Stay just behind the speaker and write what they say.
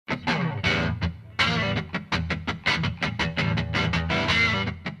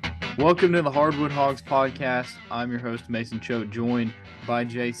Welcome to the Hardwood Hogs podcast. I'm your host, Mason Choate, joined by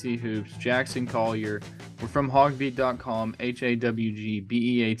JC Hoops, Jackson Collier. We're from hogbeat.com,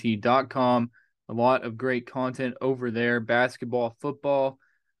 HAWGBEAT.com. A lot of great content over there, basketball, football,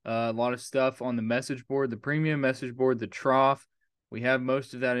 a lot of stuff on the message board, the premium message board, the trough. We have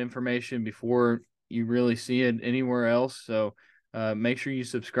most of that information before you really see it anywhere else. So make sure you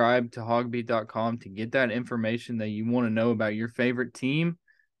subscribe to hogbeat.com to get that information that you want to know about your favorite team.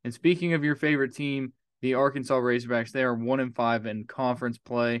 And speaking of your favorite team, the Arkansas Razorbacks, they are 1-5 in conference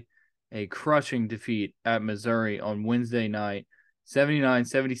play. A crushing defeat at Missouri on Wednesday night,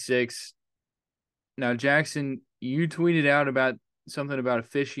 79-76. Now, Jackson, you tweeted out about something about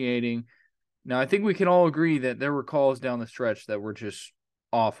officiating. Now, I think we can all agree that there were calls down the stretch that were just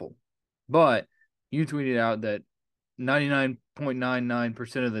awful. But you tweeted out that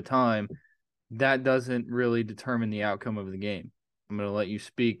 99.99% of the time, that doesn't really determine the outcome of the game. I'm going to let you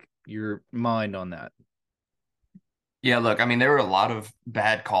speak your mind on that. Yeah, look, I mean, there were a lot of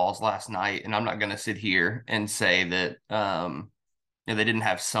bad calls last night, and I'm not going to sit here and say that they didn't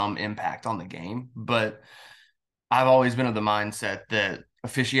have some impact on the game. But I've always been of the mindset that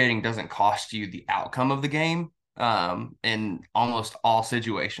officiating doesn't cost you the outcome of the game in almost all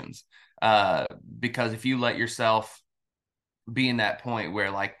situations. Because if you let yourself be in that point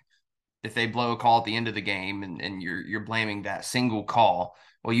where, like, if they blow a call at the end of the game and you're blaming that single call,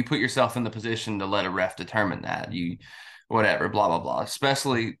 well, you put yourself in the position to let a ref determine that. You whatever, blah, blah, blah,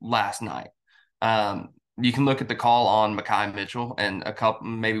 especially last night. You can look at the call on Makhi Mitchell and a couple,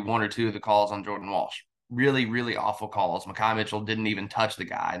 maybe one or two of the calls on Jordan Walsh. Really, really awful calls. Makhi Mitchell didn't even touch the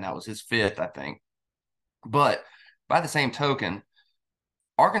guy, and that was his fifth, I think. But by the same token,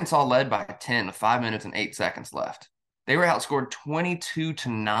 Arkansas led by 10 with 5 minutes and 8 seconds left. They were outscored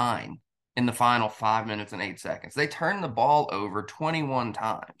 22-9 in the final 5 minutes and 8 seconds. They turned the ball over 21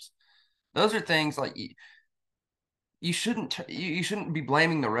 times. Those are things like you shouldn't be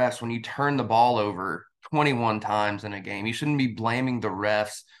blaming the refs when you turn the ball over 21 times in a game. You shouldn't be blaming the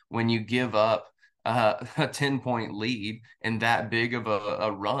refs when you give up a 10-point lead and that big of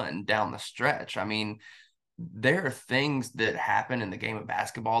a run down the stretch. I mean, there are things that happen in the game of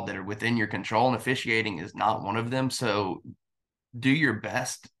basketball that are within your control, and officiating is not one of them. So do your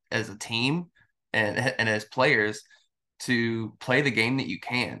best as a team and as players to play the game that you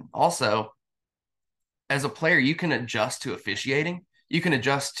can. Also, as a player, you can adjust to officiating. You can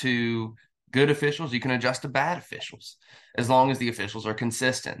adjust to good officials. You can adjust to bad officials as long as the officials are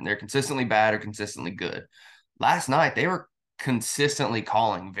consistent. They're consistently bad or consistently good. Last night, they were consistently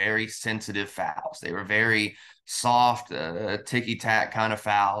calling very sensitive fouls. They were very soft, ticky tack kind of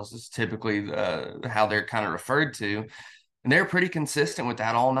fouls, is typically how they're kind of referred to. And they're pretty consistent with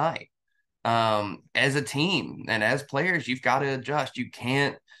that all night. As a team and as players, you've got to adjust. You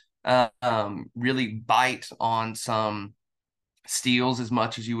can't really bite on some steals as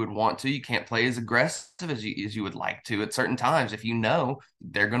much as you would want to. You can't play as aggressive as you would like to at certain times if you know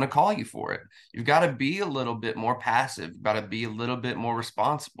they're going to call you for it. You've got to be a little bit more passive. You've got to be a little bit more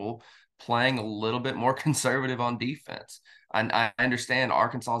responsible, playing a little bit more conservative on defense. I understand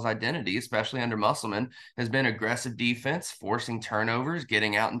Arkansas's identity, especially under Musselman, has been aggressive defense, forcing turnovers,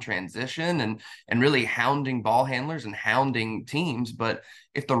 getting out in transition, and really hounding ball handlers and hounding teams. But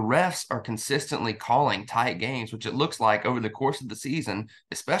if the refs are consistently calling tight games, which it looks like over the course of the season,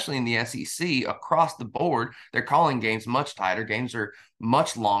 especially in the SEC across the board, they're calling games much tighter. Games are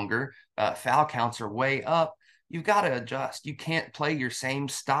much longer. Foul counts are way up. You've got to adjust. You can't play your same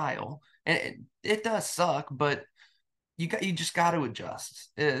style, and it does suck, but you just got to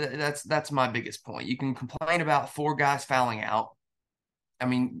adjust. That's my biggest point. You can complain about four guys fouling out. I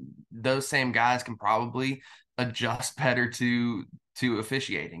mean, those same guys can probably adjust better to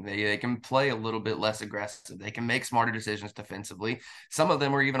officiating. They can play a little bit less aggressive. They can make smarter decisions defensively. Some of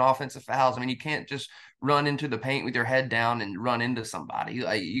them are even offensive fouls. I mean, you can't just run into the paint with your head down and run into somebody.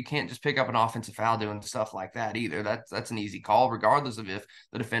 Like, you can't just pick up an offensive foul doing stuff like that either. That's an easy call, regardless of if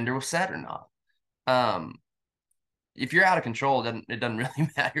the defender was set or not. Um, if you're out of control, it doesn't really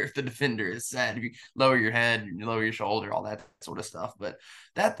matter if the defender is set. If you lower your head, you lower your shoulder, all that sort of stuff. But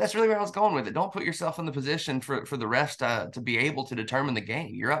that's really where I was going with it. Don't put yourself in the position for the refs to be able to determine the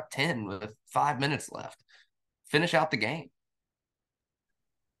game. You're up 10 with 5 minutes left. Finish out the game.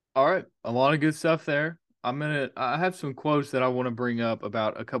 All right, a lot of good stuff there. I have some quotes that I want to bring up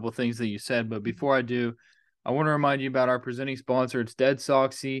about a couple of things that you said, but before I do, I want to remind you about our presenting sponsor. It's Dead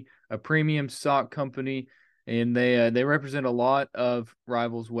Soxy, a premium sock company, and they represent a lot of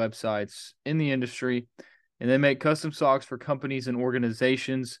rivals websites in the industry, and they make custom socks for companies and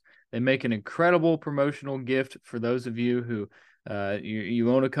organizations. They make an incredible promotional gift for those of you who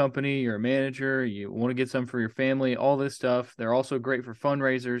You own a company, you're a manager, you want to get some for your family, all this stuff. They're also great for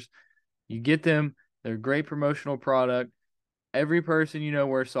fundraisers. You get them, they're a great promotional product. Every person you know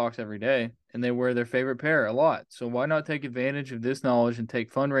wears socks every day, and they wear their favorite pair a lot. So why not take advantage of this knowledge and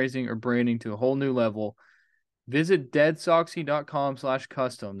take fundraising or branding to a whole new level? Visit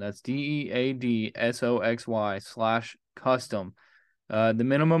deadsoxy.com/custom. That's DEADSOXY/custom. The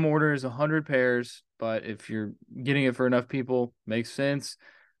minimum order is 100 pairs, but if you're getting it for enough people, makes sense.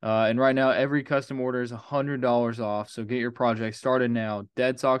 And right now, every custom order is $100 off. So get your project started now.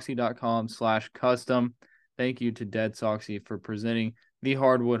 Deadsoxy.com/custom. Thank you to Dead Soxy for presenting the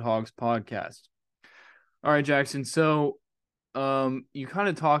Hardwood Hogs podcast. All right, Jackson. So, you kind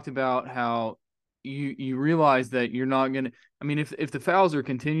of talked about how you realize that you're not gonna. I mean, if the fouls are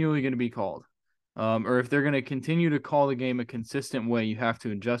continually going to be called, or if they're going to continue to call the game a consistent way, you have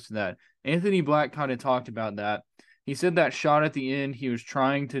to adjust to that. Anthony Black kind of talked about that. He said that shot at the end, he was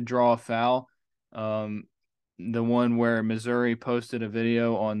trying to draw a foul. The one where Missouri posted a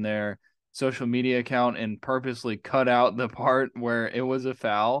video on their social media account and purposely cut out the part where it was a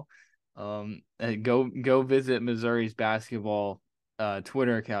foul. Go visit Missouri's basketball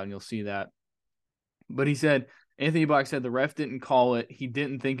Twitter account and you'll see that. But he said Anthony Black said the ref didn't call it. He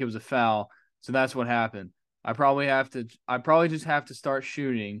didn't think it was a foul, so that's what happened. I probably just have to start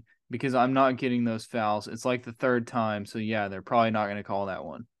shooting because I'm not getting those fouls. It's like the third time, so yeah, they're probably not going to call that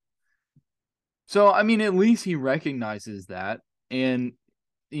one. So I mean, at least he recognizes that, and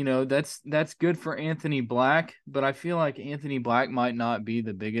that's good for Anthony Black. But I feel like Anthony Black might not be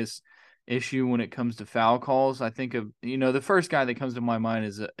the biggest issue when it comes to foul calls. I think of the first guy that comes to my mind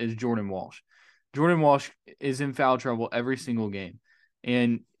is Jordan Walsh. Jordan Walsh is in foul trouble every single game.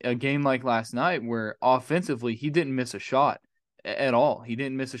 And a game like last night where offensively he didn't miss a shot at all. He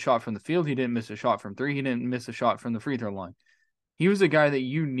didn't miss a shot from the field. He didn't miss a shot from three. He didn't miss a shot from the free throw line. He was a guy that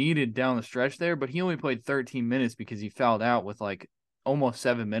you needed down the stretch there, but he only played 13 minutes because he fouled out with like almost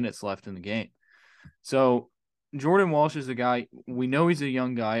 7 minutes left in the game. So Jordan Walsh is a guy, we know he's a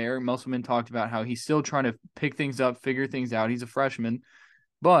young guy. Eric Musselman talked about how he's still trying to pick things up, figure things out. He's a freshman,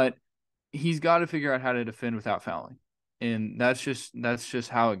 but he's got to figure out how to defend without fouling. And that's just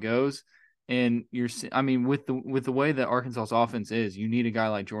how it goes. And with the way that Arkansas's offense is, you need a guy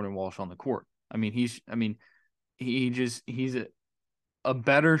like Jordan Walsh on the court. He's a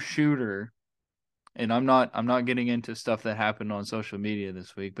better shooter. And I'm not getting into stuff that happened on social media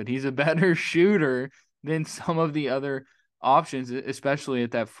this week, but he's a better shooter than some of the other options, especially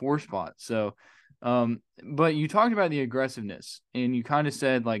at that 4 spot. So, but you talked about the aggressiveness and you kind of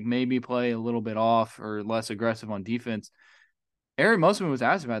said like maybe play a little bit off or less aggressive on defense. Eric Musselman was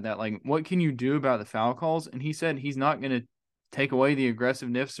asked about that. Like, what can you do about the foul calls? And he said he's not going to take away the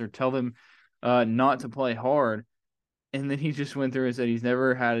aggressiveness or tell them not to play hard. And then he just went through and said he's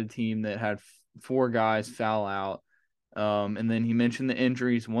never had a team that had 4 guys foul out. And then he mentioned the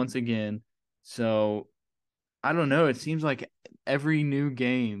injuries once again. So I don't know. It seems like every new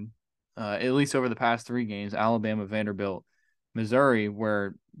game, at least over the past 3 games, Alabama, Vanderbilt, Missouri,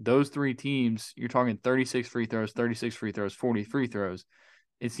 where those 3 teams, you're talking 36 free throws, 40 free throws.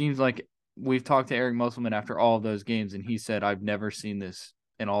 It seems like we've talked to Eric Musselman after all of those games, and he said, I've never seen this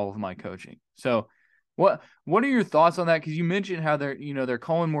in all of my coaching. So what are your thoughts on that? Because you mentioned how they're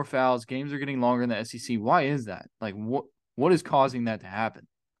calling more fouls, games are getting longer in the SEC. Why is that? Like what is causing that to happen?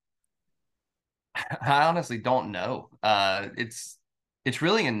 I honestly don't know. It's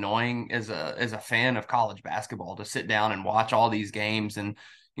really annoying as a fan of college basketball to sit down and watch all these games, and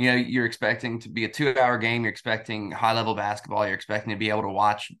you're expecting to be a 2-hour game, you're expecting high level basketball, you're expecting to be able to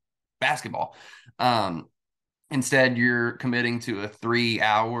watch basketball. Instead, you're committing to a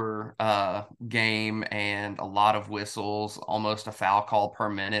 3-hour game and a lot of whistles, almost a foul call per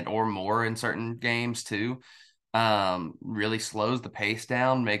minute or more in certain games too. Really slows the pace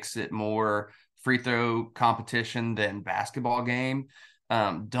down, makes it more free throw competition than basketball game.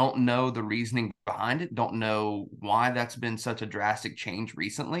 Don't know the reasoning behind it. Don't know why that's been such a drastic change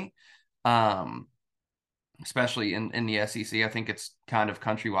recently. Especially in the SEC. I think it's kind of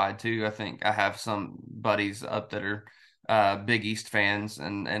countrywide too. I think I have some buddies up that are Big East fans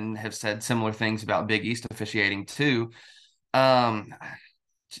and have said similar things about Big East officiating too. It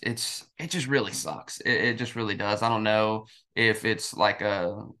just really sucks. It just really does. I don't know if it's like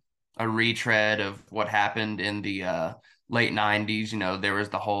a retread of what happened in the late 90s. There was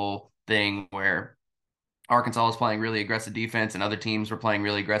the whole thing where Arkansas was playing really aggressive defense, and other teams were playing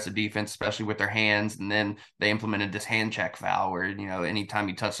really aggressive defense, especially with their hands. And then they implemented this hand check foul, where anytime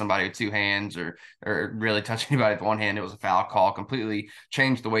you touch somebody with two hands or really touch anybody with one hand, it was a foul call. Completely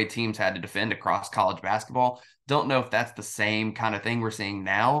changed the way teams had to defend across college basketball. Don't know if that's the same kind of thing we're seeing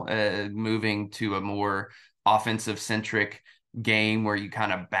now, moving to a more offensive centric game where you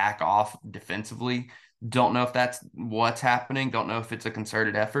kind of back off defensively. Don't know if that's what's happening. Don't know if it's a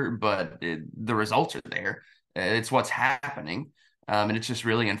concerted effort, but the results are there. It's what's happening. And it's just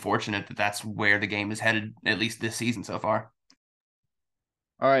really unfortunate that that's where the game is headed, at least this season so far.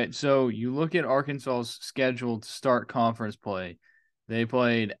 All right, so you look at Arkansas's schedule to start conference play. They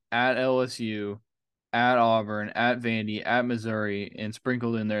played at LSU, at Auburn, at Vandy, at Missouri, and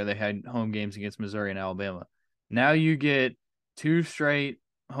sprinkled in there they had home games against Missouri and Alabama. Now you get two straight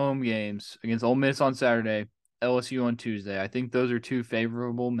home games against Ole Miss on Saturday, LSU on Tuesday. I think those are two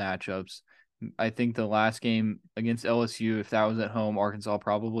favorable matchups. I think the last game against LSU, if that was at home, Arkansas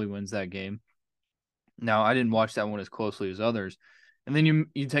probably wins that game. Now, I didn't watch that one as closely as others. And then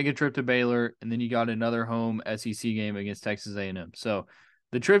you take a trip to Baylor, and then you got another home SEC game against Texas A&M. So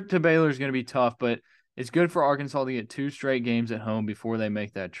the trip to Baylor is going to be tough, but it's good for Arkansas to get two straight games at home before they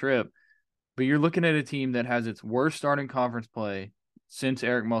make that trip. But you're looking at a team that has its worst starting conference play since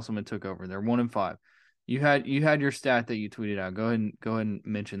Eric Musselman took over. They're 1-5. You had your stat that you tweeted out. Go ahead and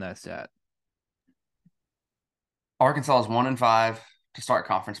mention that stat. Arkansas is 1-5 to start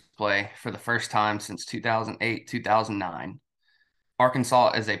conference play for the first time since 2008, 2009.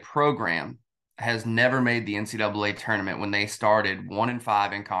 Arkansas as a program has never made the NCAA tournament when they started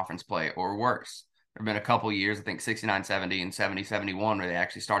 1-5 in conference play or worse. There have been a couple years, I think 69-70 and 70-71, where they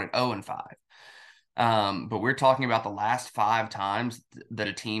actually started 0-5. But we're talking about the last 5 times that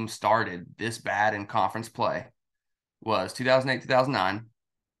a team started this bad in conference play was 2008, 2009,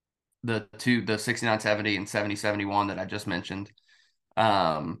 the 69-70 and 70-71 that I just mentioned.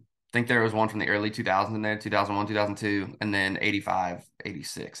 I think there was one from the early 2000s in there, 2001, 2002, and then 85,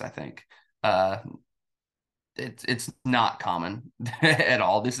 86, I think. It's not common at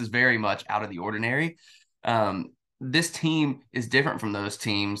all. This is very much out of the ordinary. This team is different from those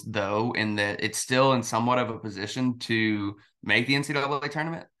teams, though, in that it's still in somewhat of a position to make the NCAA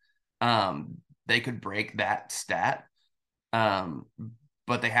tournament. They could break that stat,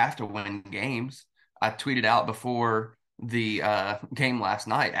 but they have to win games. I tweeted out before the game last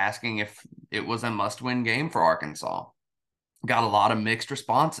night asking if it was a must-win game for Arkansas. Got a lot of mixed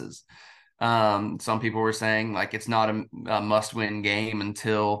responses. Some people were saying like it's not a must-win game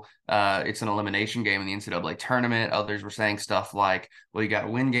until it's an elimination game in the NCAA tournament. Others were saying stuff like, well, you got to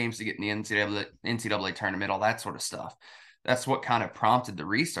win games to get in the NCAA tournament, all that sort of stuff. That's what kind of prompted the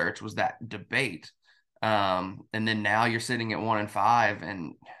research, was that debate. And then now you're sitting at 1-5,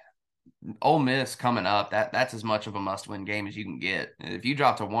 and Ole Miss coming up, that's as much of a must-win game as you can get. If you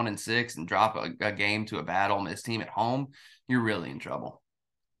drop to 1-6 and drop a game to a bad Ole Miss team at home, you're really in trouble.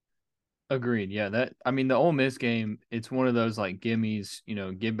 Agreed. Yeah, the Ole Miss game, it's one of those like gimmies,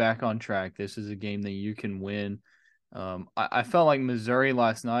 get back on track. This is a game that you can win. I felt like Missouri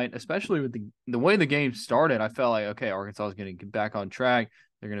last night, especially with the way the game started, I felt like, okay, Arkansas is going to get back on track.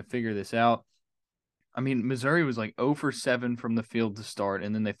 They're going to figure this out. I mean, Missouri was like 0 for 7 from the field to start,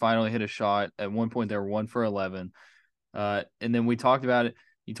 and then they finally hit a shot. At one point, they were 1 for 11. And then we talked about it.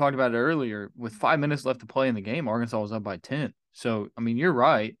 You talked about it earlier. With 5 minutes left to play in the game, Arkansas was up by 10. So, I mean, you're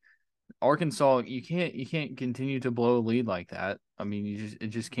right. Arkansas, you can't continue to blow a lead like that. I mean, it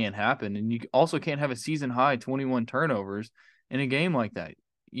just can't happen. And you also can't have a season high 21 turnovers in a game like that.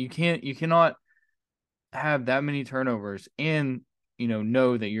 You cannot have that many turnovers and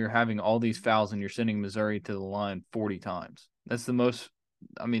know that you're having all these fouls and you're sending Missouri to the line 40 times. That's the most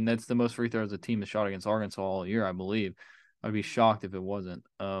free throws a team has shot against Arkansas all year, I believe. I'd be shocked if it wasn't.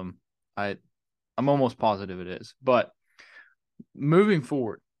 I'm almost positive it is. But moving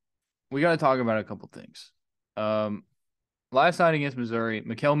forward, we got to talk about a couple things. Last night against Missouri,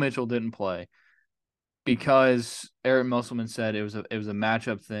 Makel Mitchell didn't play because Eric Musselman said it was a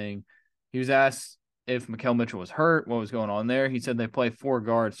matchup thing. He was asked if Makel Mitchell was hurt, what was going on there. He said they play 4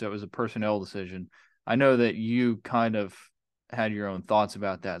 guards, so it was a personnel decision. I know that you kind of had your own thoughts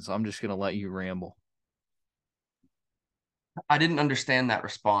about that, so I'm just going to let you ramble. I didn't understand that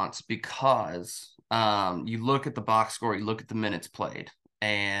response because you look at the box score, you look at the minutes played,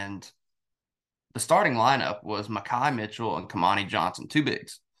 and the starting lineup was Makai Mitchell and Kamani Johnson, 2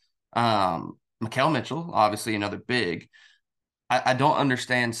 bigs. Makel Mitchell, obviously another big. I don't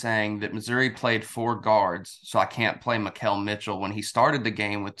understand saying that Missouri played 4 guards, so I can't play Makel Mitchell when he started the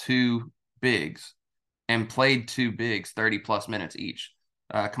game with 2 bigs and played 2 bigs 30-plus minutes each.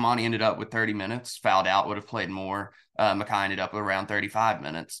 Kamani ended up with 30 minutes, fouled out, would have played more. Makai ended up with around 35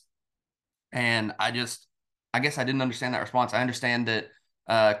 minutes. And I guess I didn't understand that response. I understand that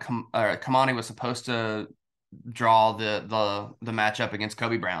Kamani was supposed to draw the matchup against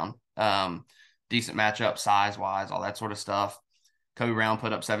Kobe Brown. Decent matchup size wise, all that sort of stuff. Kobe Brown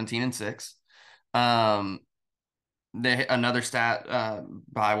put up 17 and 6. Another stat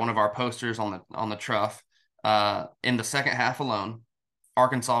by one of our posters on the Truff. In the second half alone,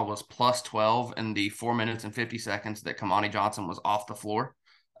 Arkansas was plus 12 in the 4 minutes and 50 seconds that Kamani Johnson was off the floor,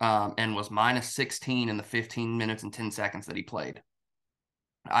 and was minus 16 in the 15 minutes and 10 seconds that he played.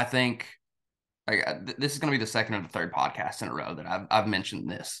 I think this is going to be the second or the third podcast in a row that I've mentioned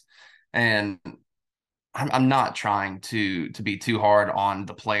this, and I'm not trying to be too hard on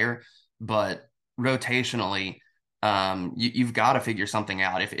the player, but rotationally, you've got to figure something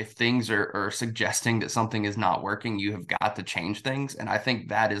out. If things are suggesting that something is not working, you have got to change things. And I think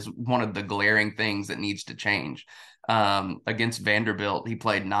that is one of the glaring things that needs to change. Against Vanderbilt, he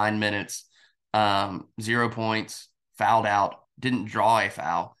played 9 minutes, 0 points, fouled out, didn't draw a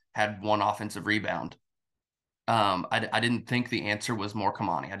foul, had 1 offensive rebound. I didn't think the answer was more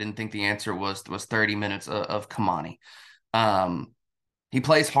Kamani. I didn't think the answer was 30 minutes of Kamani. He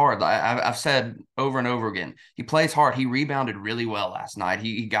plays hard. I've said over and over again, he plays hard. He rebounded really well last night.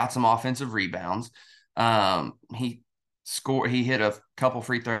 He got some offensive rebounds. He scored. He hit a couple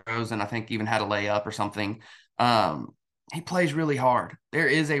free throws and I think even had a layup or something. He plays really hard. There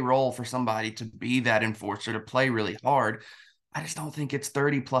is a role for somebody to be that enforcer, to play really hard. I just don't think it's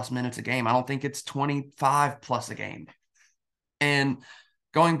 30 plus minutes a game. I don't think it's 25 plus a game. And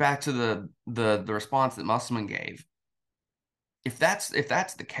going back to the response that Musselman gave, if that's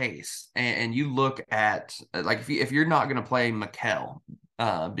the case, and you look at, like, if you're not going to play Mikal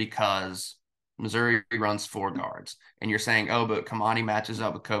because Missouri runs 4 guards, and you're saying, oh, but Kamani matches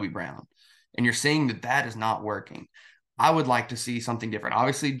up with Kobe Brown, and you're seeing that is not working, I would like to see something different.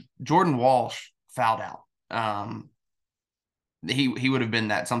 Obviously, Jordan Walsh fouled out. He would have been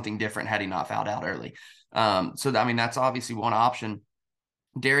that something different had he not fouled out early. So I mean, that's obviously one option.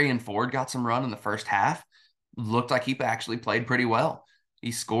 Darian Ford got some run in the first half. Looked like he actually played pretty well.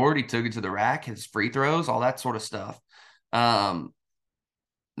 He scored, he took it to the rack, his free throws, all that sort of stuff. Matchup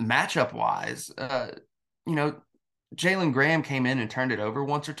wise, Jalen Graham came in and turned it over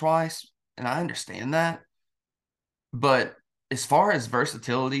once or twice, and I understand that. But as far as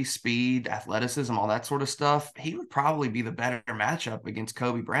versatility, speed, athleticism, all that sort of stuff, he would probably be the better matchup against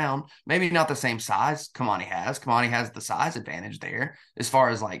Kobe Brown. Maybe not the same size Kamani has. Kamani has the size advantage there as far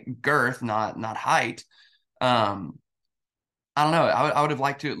as like girth, not height. I don't know. I would have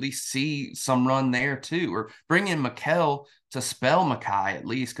liked to at least see some run there too, or bring in Mikal to spell Makai at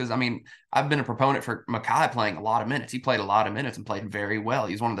least. Because I mean, I've been a proponent for Makai playing a lot of minutes. He played a lot of minutes and played very well.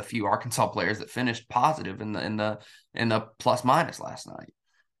 He's one of the few Arkansas players that finished positive in the plus minus last night.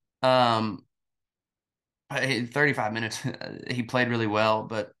 35 minutes, he played really well,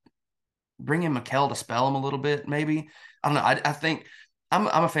 but bring in Mikal to spell him a little bit, maybe. I don't know. I think I'm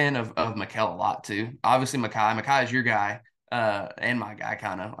a fan of Mikal a lot too. Obviously, Makai is your guy, and my guy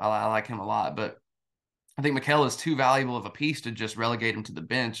kind of. I like him a lot, but I think Mikal is too valuable of a piece to just relegate him to the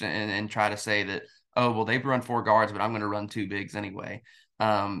bench and try to say that, oh, well, they've run 4 guards, but I'm going to run 2 bigs anyway.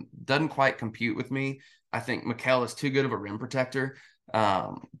 Doesn't quite compute with me. I think Mikal is too good of a rim protector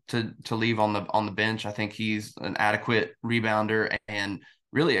to leave on the bench. I think he's an adequate rebounder and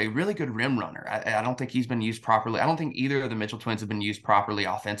really a really good rim runner. I don't think he's been used properly. I don't think either of the Mitchell twins have been used properly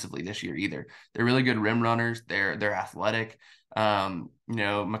offensively this year either. They're really good rim runners. They're athletic.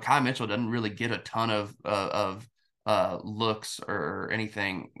 Makai Mitchell doesn't really get a ton of looks or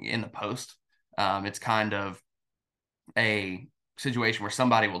anything in the post. It's kind of a situation where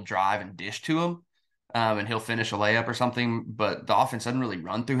somebody will drive and dish to him, and he'll finish a layup or something, but the offense doesn't really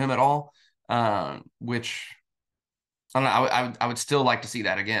run through him at all, which I don't know. I would still like to see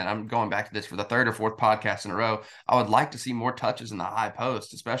that again. I'm going back to this for the 3rd or 4th podcast in a row. I would like to see more touches in the high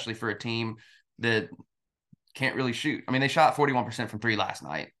post, especially for a team that can't really shoot. I mean, they shot 41% from 3 last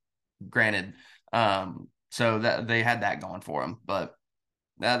night, granted. So that they had that going for them, but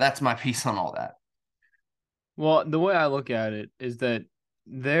that's my piece on all that. Well, the way I look at it is that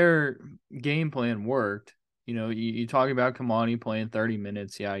their game plan worked. You talking about Kamani playing 30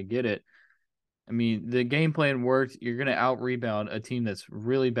 minutes. Yeah, I get it. I mean, the game plan worked. You're going to out-rebound a team that's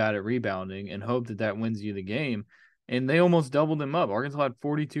really bad at rebounding and hope that wins you the game. And they almost doubled them up. Arkansas had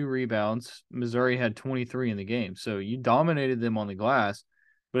 42 rebounds. Missouri had 23 in the game. So you dominated them on the glass,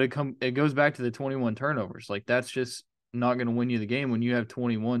 but it goes back to the 21 turnovers. Like, that's just not going to win you the game when you have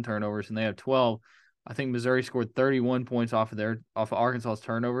 21 turnovers and they have 12. I think Missouri scored 31 points off of Arkansas's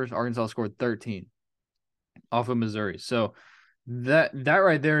turnovers. Arkansas scored 13 off of Missouri. So that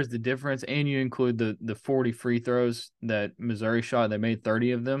right there is the difference. And you include the 40 free throws that Missouri shot. They made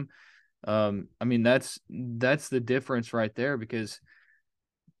 30 of them. I mean that's the difference right there, because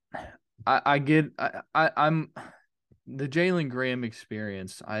I'm the Jalen Graham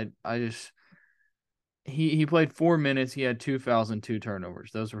experience. I just he played 4 minutes. He had 2 fouls and 2 turnovers.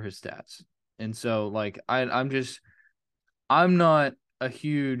 Those were his stats. And so like I'm not a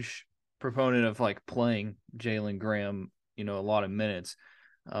huge proponent of like playing Jalen Graham, a lot of minutes.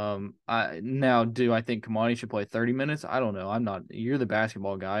 Do I think Kamani should play 30 minutes? I don't know. I'm not. You're the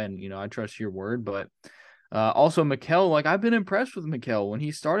basketball guy, and I trust your word. But also Mikal, like I've been impressed with Mikal when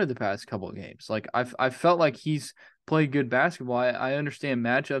he started the past couple of games. Like I felt like he's played good basketball. I understand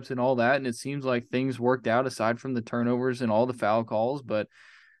matchups and all that, and it seems like things worked out aside from the turnovers and all the foul calls. But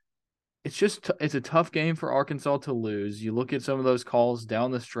it's a tough game for Arkansas to lose. You look at some of those calls down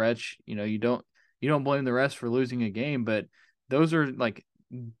the stretch. You don't blame the refs for losing a game, but those are like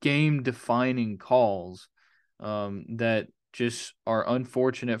game defining calls that just are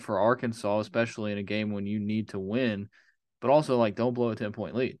unfortunate for Arkansas, especially in a game when you need to win. But also, like, don't blow a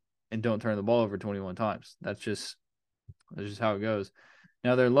 10-point lead and don't turn the ball over 21 times. That's just how it goes.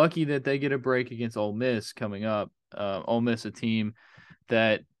 Now they're lucky that they get a break against Ole Miss coming up. Ole Miss, a team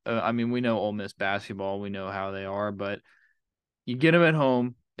that I mean, we know Ole Miss basketball, we know how they are, but you get them at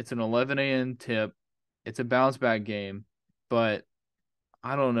home. It's an 11 a.m. tip. It's a bounce back game, but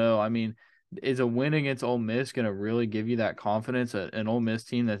I don't know. I mean, is a win against Ole Miss going to really give you that confidence? An Ole Miss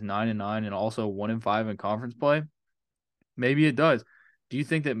team that's 9-9 and also 1-5 in conference play? Maybe it does. Do you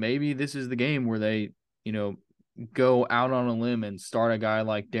think that maybe this is the game where they, you know, go out on a limb and start a guy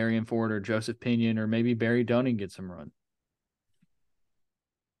like Darian Ford or Joseph Pinion, or maybe Barry Dunning get some run?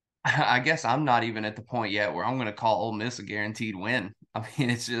 I guess I'm not even at the point yet where I'm going to call Ole Miss a guaranteed win. I mean,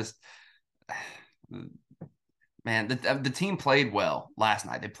 it's just, man, the team played well last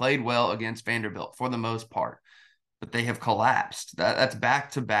night. They played well against Vanderbilt for the most part, but they have collapsed. That's back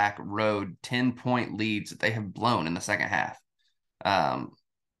to back road 10-point leads that they have blown in the second half. Um,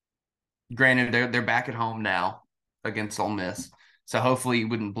 Granted, they're back at home now against Ole Miss, so hopefully you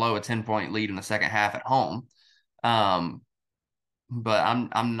wouldn't blow a 10-point lead in the second half at home. Um, but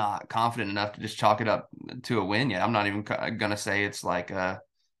I'm not confident enough to just chalk it up to a win yet. I'm not even gonna say it's like a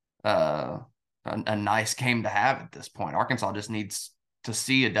a nice game to have at this point. Arkansas just needs to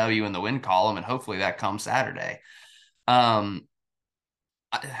see a W in the win column, and hopefully that comes Saturday. Um,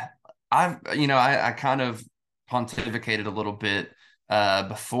 I kind of pontificated a little bit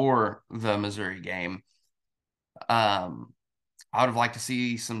before the Missouri game. Um, I would have liked to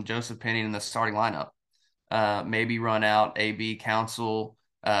see some Joseph Pinion in the starting lineup. Maybe run out AB Council,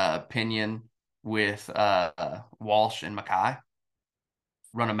 Pinion with Walsh and Mackay.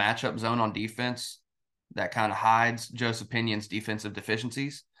 Run a matchup zone on defense that kind of hides Joseph Pinion's defensive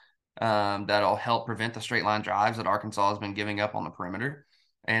deficiencies. That'll help prevent the straight line drives that Arkansas has been giving up on the perimeter,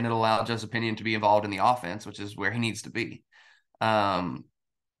 and it'll allow Joseph Pinion to be involved in the offense, which is where he needs to be. Um,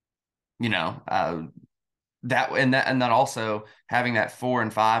 you know, that also having that 4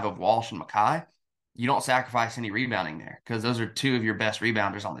 and 5 of Walsh and Mackay, you don't sacrifice any rebounding there because those are two of your best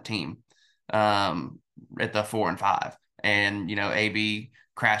rebounders on the team at the 4 and 5. And AB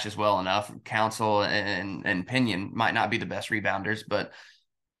crashes well enough. Council and Pinion might not be the best rebounders, but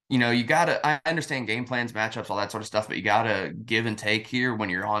you gotta. I understand game plans, matchups, all that sort of stuff, but you gotta give and take here when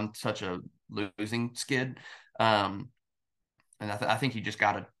you're on such a losing skid. And I think you just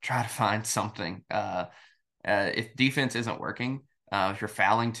gotta try to find something. If defense isn't working, if you're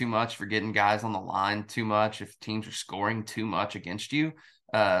fouling too much, for getting guys on the line too much, if teams are scoring too much against you,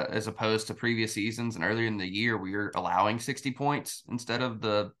 as opposed to previous seasons and earlier in the year, we are allowing 60 points instead of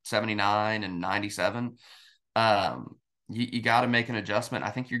the 79 and 97. You got to make an adjustment. I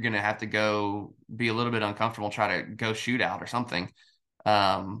think you're going to have to go be a little bit uncomfortable, try to go shoot out or something.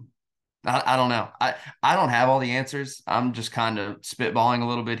 I don't know. I don't have all the answers. I'm just kind of spitballing a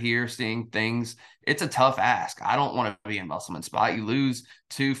little bit here, seeing things. It's a tough ask. I don't want to be in Musselman's spot. You lose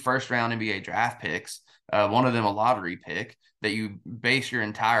 2 first-round NBA draft picks, one of them a lottery pick that you base your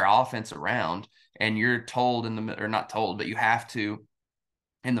entire offense around, and you're told or not told, but you have to,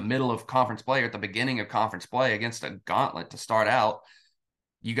 in the middle of conference play or at the beginning of conference play against a gauntlet to start out,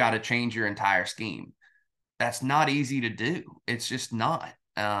 you got to change your entire scheme. That's not easy to do. It's just not.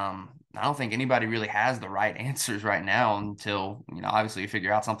 I don't think anybody really has the right answers right now until, obviously you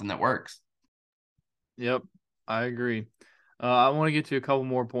figure out something that works. Yep, I agree. I want to get to a couple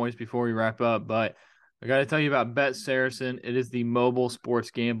more points before we wrap up, but I got to tell you about Bet Saracen. It is the mobile sports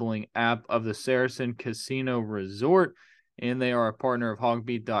gambling app of the Saracen Casino Resort, and they are a partner of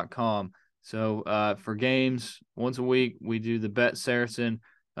hogbeat.com. So for games, once a week, we do the Bet Saracen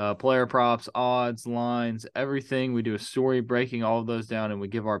player props, odds, lines, everything. We do a story breaking all of those down, and we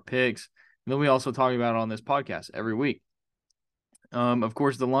give our picks. And then we also talk about it on this podcast every week. Of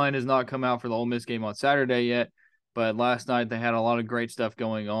course, the line has not come out for the Ole Miss game on Saturday yet, but last night they had a lot of great stuff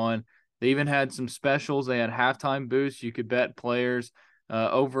going on. They even had some specials. They had halftime boosts. You could bet players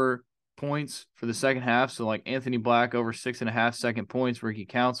over points for the second half. So like Anthony Black over 6.5 second points, Ricky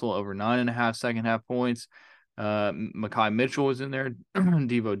Council over 9.5 second half points. Makai Mitchell was in there.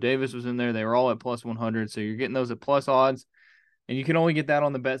 Devo Davis was in there. They were all at plus 100. So you're getting those at plus odds. And you can only get that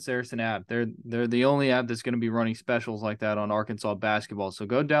on the Bet Saracen app. They're the only app that's going to be running specials like that on Arkansas basketball. So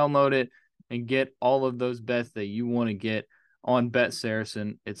go download it and get all of those bets that you want to get on Bet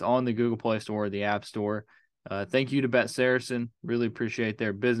Saracen. It's on the Google Play Store or the App Store. Thank you to Bet Saracen. Really appreciate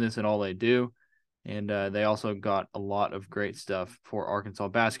their business and all they do. And they also got a lot of great stuff for Arkansas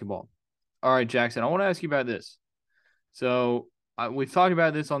basketball. All right, Jackson, I want to ask you about this. So we've talked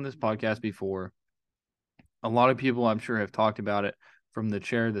about this on this podcast before. A lot of people, I'm sure, have talked about it from the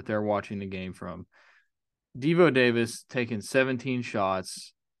chair that they're watching the game from. Devo Davis taking 17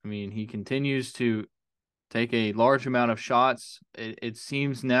 shots. I mean, he continues to take a large amount of shots. It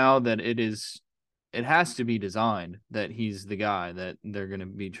seems now that it has to be designed that he's the guy that they're going to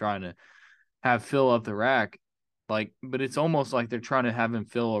be trying to have fill up the rack. But it's almost like they're trying to have him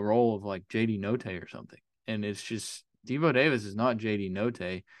fill a role of like JD Note or something. And it's just Devo Davis is not JD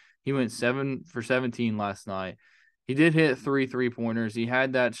Note. He went 7 for 17 last night. He did hit 3 3-pointers. He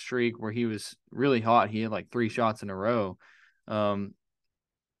had that streak where he was really hot. He had like 3 shots in a row.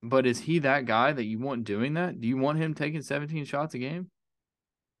 But is he that guy that you want doing that? Do you want him taking 17 shots a game?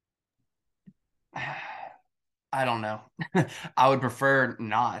 I don't know. I would prefer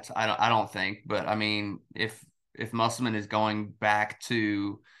not. I don't think, but I mean, if Musselman is going back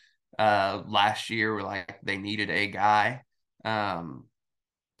to last year where like they needed a guy,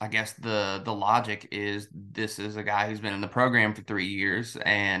 I guess the logic is this is a guy who's been in the program for 3 years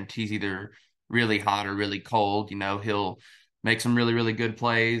and he's either really hot or really cold. You know, he'll make some really, really good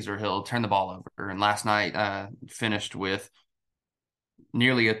plays or he'll turn the ball over. And last night finished with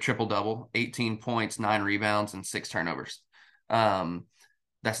nearly a triple double, 18 points, 9 rebounds, and 6 turnovers.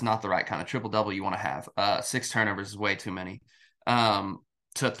 That's not the right kind of triple double you want to have. 6 turnovers is way too many. To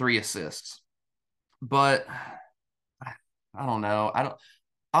 3 assists. But I don't know.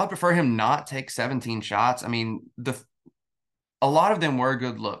 I would prefer him not take 17 shots. I mean, a lot of them were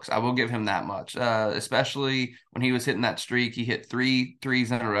good looks. I will give him that much. Especially when he was hitting that streak, he hit 3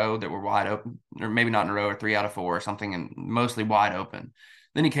 threes in a row that were wide open, or maybe not in a row, or 3 out of 4 or something, and mostly wide open.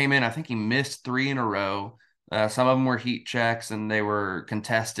 Then he came in. I think he missed 3 in a row. Some of them were heat checks and they were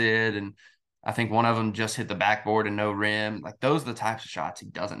contested, and I think one of them just hit the backboard and no rim. Like those are the types of shots he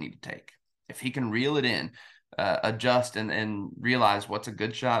doesn't need to take. If he can reel it in, adjust and realize what's a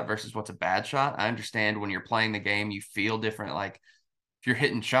good shot versus what's a bad shot. I understand when you're playing the game, you feel different. Like if you're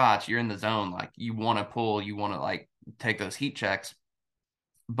hitting shots, you're in the zone. Like you want to pull, you want to like take those heat checks,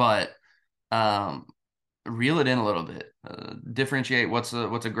 but reel it in a little bit. Differentiate what's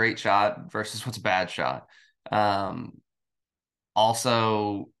a great shot versus what's a bad shot.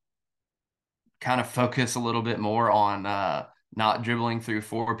 Also, kind of focus a little bit more on not dribbling through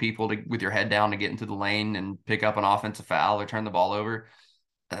 4 people with your head down to get into the lane and pick up an offensive foul or turn the ball over.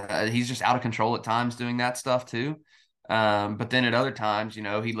 He's just out of control at times doing that stuff too. But then at other times, you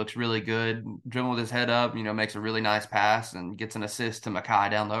know, he looks really good, dribbling with his head up, you know, makes a really nice pass and gets an assist to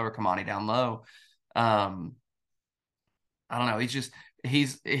Makai down low or Kamani down low. I don't know.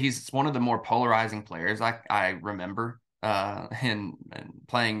 He's one of the more polarizing players I remember and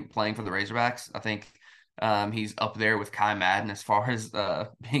playing for the Razorbacks. I think he's up there with Kai Madden as far as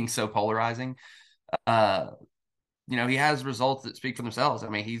being so polarizing. You know, he has results that speak for themselves. I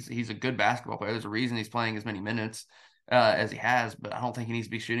mean, he's a good basketball player. There's a reason he's playing as many minutes as he has, but I don't think he needs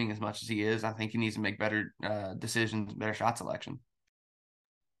to be shooting as much as he is. I think he needs to make better decisions, better shot selection.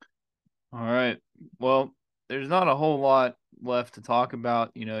 All right. Well, there's not a whole lot left to talk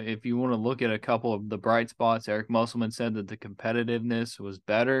about. You know, if you want to look at a couple of the bright spots, Eric Musselman said that the competitiveness was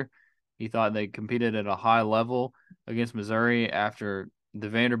better. He thought they competed at a high level against Missouri. After the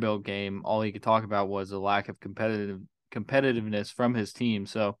Vanderbilt game, all he could talk about was a lack of competitiveness from his team.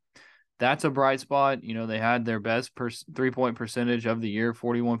 So that's a bright spot. You know, they had their best 3-point percentage of the year,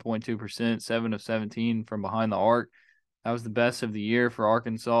 41.2%, 7 of 17 from behind the arc. That was the best of the year for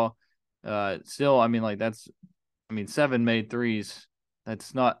Arkansas. Still, I mean, 7 made threes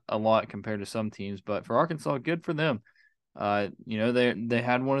That's not a lot compared to some teams, but for Arkansas, good for them. They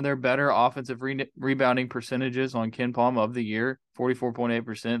had one of their better offensive rebounding percentages on KenPom of the year,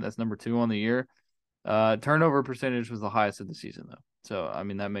 44.8%. That's number 2 on the year. Turnover percentage was the highest of the season, though. So, I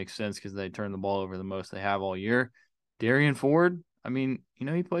mean, that makes sense because they turned the ball over the most they have all year. Darian Ford, I mean,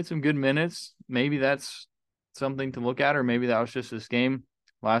 he played some good minutes. Maybe that's something to look at, or maybe that was just this game.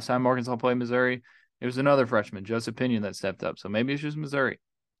 Last time Arkansas played Missouri, it was another freshman, Joseph Pinion, that stepped up. So maybe it's just Missouri.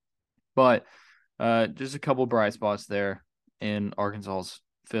 But just a couple bright spots there in Arkansas's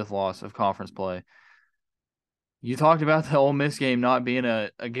 5th loss of conference play. You talked about the Ole Miss game not being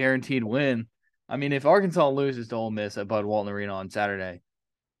a guaranteed win. I mean, if Arkansas loses to Ole Miss at Bud Walton Arena on Saturday,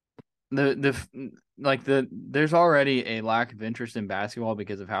 there's already a lack of interest in basketball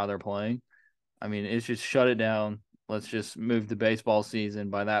because of how they're playing. I mean, it's just shut it down. Let's just move to baseball season.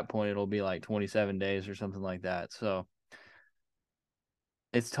 By that point, it'll be like 27 days or something like that. So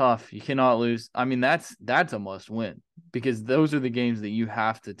it's tough. You cannot lose. I mean, that's a must win because those are the games that you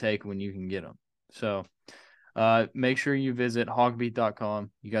have to take when you can get them. So make sure you visit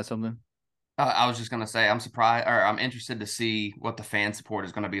hogbeat.com. You got something? I was just gonna say I'm surprised, or I'm interested to see what the fan support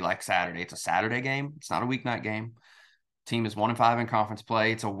is going to be like Saturday. It's a Saturday game. It's not a weeknight game. Team is 1-5 in conference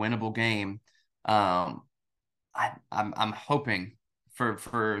play. It's a winnable game. I'm hoping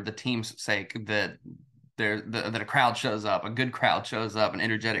for the team's sake that that a crowd shows up, a good crowd shows up, an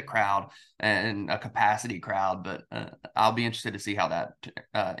energetic crowd, and a capacity crowd. But I'll be interested to see how that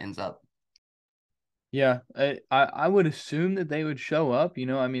ends up. Yeah, I would assume that they would show up.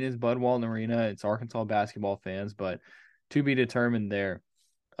 I mean, it's Bud Walton Arena. It's Arkansas basketball fans, but to be determined there.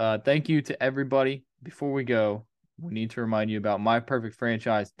 Thank you to everybody. Before we go, we need to remind you about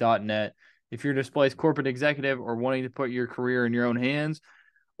myperfectfranchise.net. If you're a displaced corporate executive or wanting to put your career in your own hands,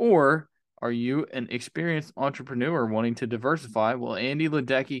 or are you an experienced entrepreneur wanting to diversify? Well, Andy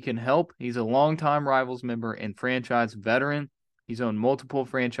Ledecky can help. He's a longtime Rivals member and franchise veteran. He's owned multiple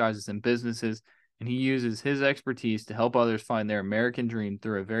franchises and businesses, and he uses his expertise to help others find their American dream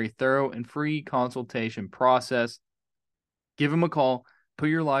through a very thorough and free consultation process. Give him a call. Put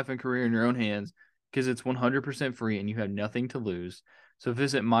your life and career in your own hands because it's 100% free and you have nothing to lose. So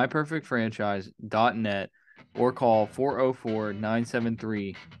visit myperfectfranchise.net or call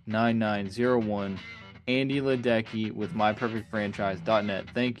 404-973-9901. Andy Ledecky with myperfectfranchise.net.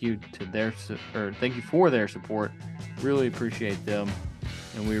 Thank you for their support. Really appreciate them.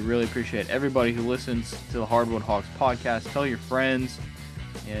 And we really appreciate everybody who listens to the Hardwood Hawks podcast. Tell your friends,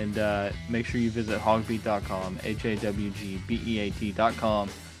 and make sure you visit hogbeat.com, HAWGBEAT.com,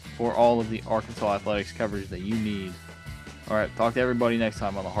 for all of the Arkansas athletics coverage that you need. All right, talk to everybody next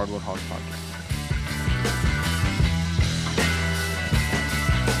time on the Hardwood Hawks podcast.